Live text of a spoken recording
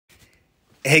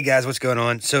Hey guys, what's going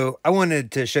on? So I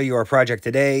wanted to show you our project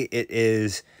today. It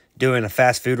is doing a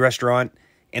fast food restaurant.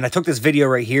 And I took this video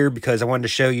right here because I wanted to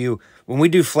show you when we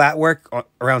do flat work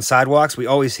around sidewalks, we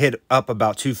always hit up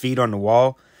about 2 feet on the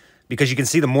wall because you can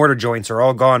see the mortar joints are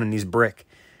all gone in these brick.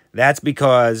 That's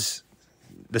because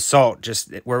the salt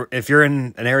if you're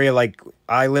in an area like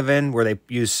I live in where they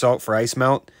use salt for ice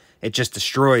melt, it just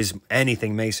destroys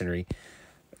anything masonry,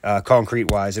 concrete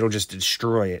wise. It'll just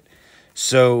destroy it.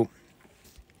 So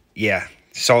yeah,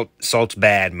 salt's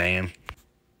bad, man.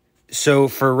 So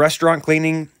for restaurant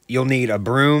cleaning, you'll need a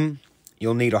broom,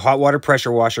 you'll need a hot water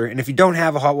pressure washer, and if you don't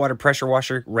have a hot water pressure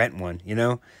washer, rent one, you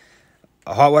know?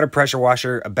 A hot water pressure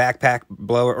washer, a backpack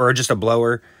blower, or just a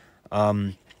blower,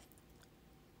 and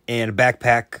a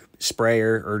backpack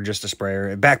sprayer, or just a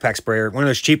sprayer, a backpack sprayer, one of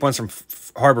those cheap ones from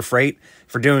Harbor Freight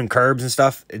for doing curbs and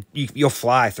stuff. You'll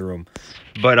fly through them.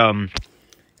 But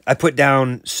I put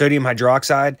down sodium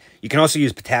hydroxide. You can also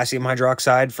use potassium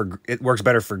hydroxide. It works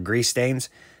better for grease stains.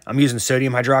 I'm using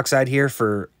sodium hydroxide here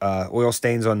for oil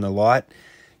stains on the lot.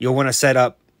 You'll want to set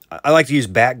up, I like to use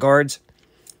back guards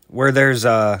where there's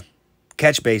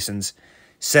catch basins.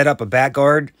 Set up a back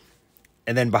guard,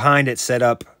 and then behind it set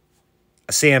up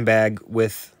a sandbag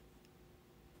with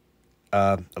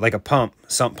like a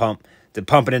sump pump to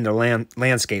pump it into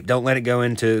landscape. Don't let it go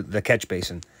into the catch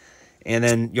basin. And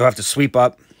then you'll have to sweep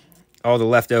up all the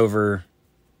leftover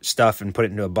stuff and put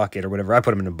it into a bucket or whatever. I put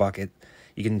them in a bucket.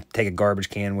 You can take a garbage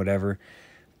can, whatever.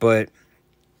 But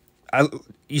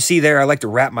you see there, I like to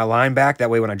wrap my line back.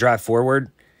 That way when I drive forward,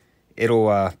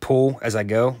 it'll pull as I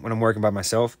go when I'm working by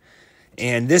myself.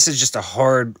 And this is just a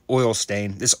hard oil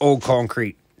stain. This old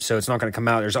concrete, so it's not going to come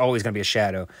out. There's always going to be a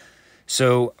shadow.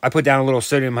 So I put down a little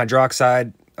sodium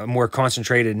hydroxide, a more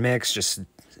concentrated mix, just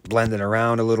blend it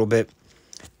around a little bit.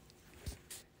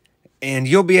 And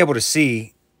you'll be able to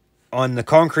see on the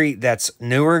concrete that's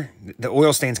newer, the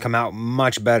oil stains come out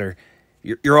much better.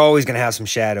 You're always going to have some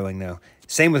shadowing, though.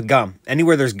 Same with gum.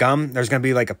 Anywhere there's gum, there's going to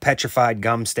be like a petrified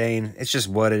gum stain. It's just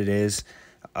what it is.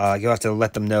 You'll have to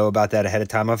let them know about that ahead of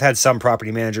time. I've had some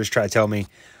property managers try to tell me,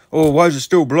 oh, why is it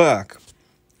still black?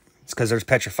 It's because there's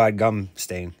petrified gum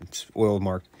stain. It's oil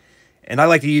marked. And I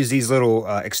like to use these little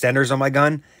extenders on my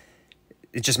gun.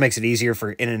 It just makes it easier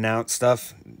for in and out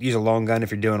stuff. Use a long gun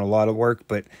if you're doing a lot of work,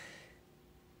 but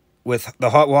with the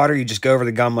hot water, you just go over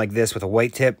the gum like this with a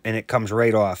white tip, and it comes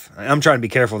right off. I'm trying to be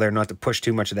careful there not to push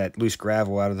too much of that loose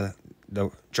gravel out of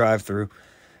the drive-through.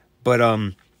 But,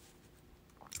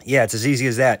 yeah, it's as easy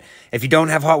as that. If you don't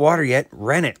have hot water yet,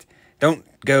 rent it. Don't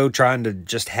go trying to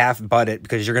just half-butt it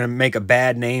because you're going to make a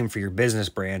bad name for your business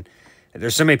brand.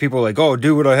 There's so many people like, oh,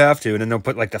 do what I have to, and then they'll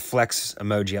put like the flex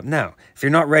emoji up. No, if you're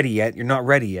not ready yet, you're not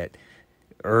ready yet.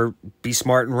 Or be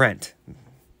smart and rent.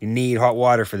 You need hot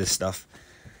water for this stuff.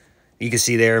 You can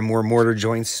see there more mortar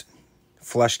joints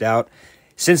flushed out.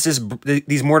 Since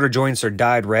these mortar joints are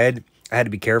dyed red, I had to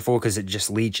be careful because it just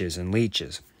leaches and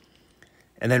leaches.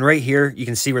 And then right here, you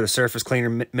can see where the surface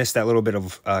cleaner missed that little bit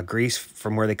of grease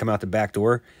from where they come out the back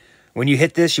door. When you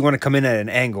hit this, you want to come in at an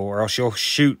angle or else you'll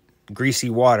shoot greasy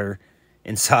water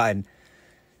inside.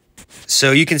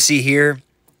 So you can see here,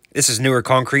 this is newer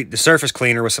concrete. The surface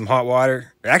cleaner with some hot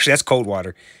water. Actually, that's cold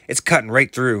water. It's cutting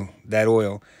right through that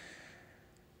oil.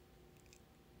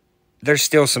 There's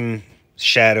still some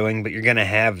shadowing, but you're going to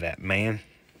have that, man.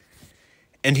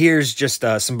 And here's just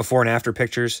some before and after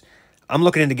pictures. I'm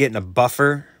looking into getting a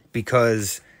buffer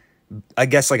because I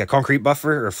guess like a concrete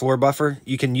buffer or floor buffer,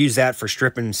 you can use that for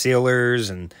stripping sealers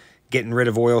and getting rid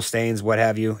of oil stains, what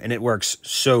have you, and it works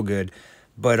so good.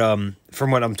 But from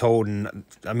what I'm told, and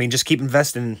I mean, just keep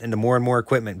investing into more and more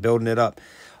equipment, building it up.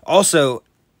 Also,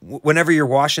 whenever you're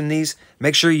washing these,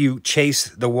 make sure you chase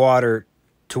the water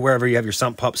to wherever you have your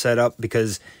sump pump set up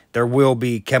because there will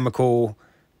be chemical,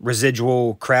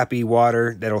 residual, crappy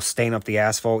water that'll stain up the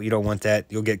asphalt. You don't want that.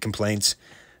 You'll get complaints.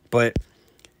 But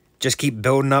just keep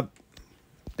building up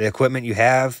the equipment you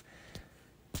have,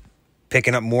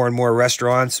 picking up more and more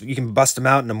restaurants. You can bust them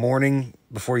out in the morning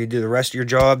before you do the rest of your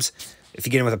jobs. If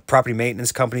you get in with a property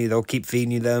maintenance company, they'll keep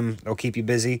feeding you them. They'll keep you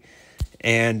busy.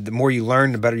 And the more you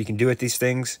learn, the better you can do at these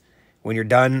things. When you're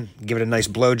done, give it a nice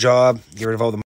blow job. Get rid of all the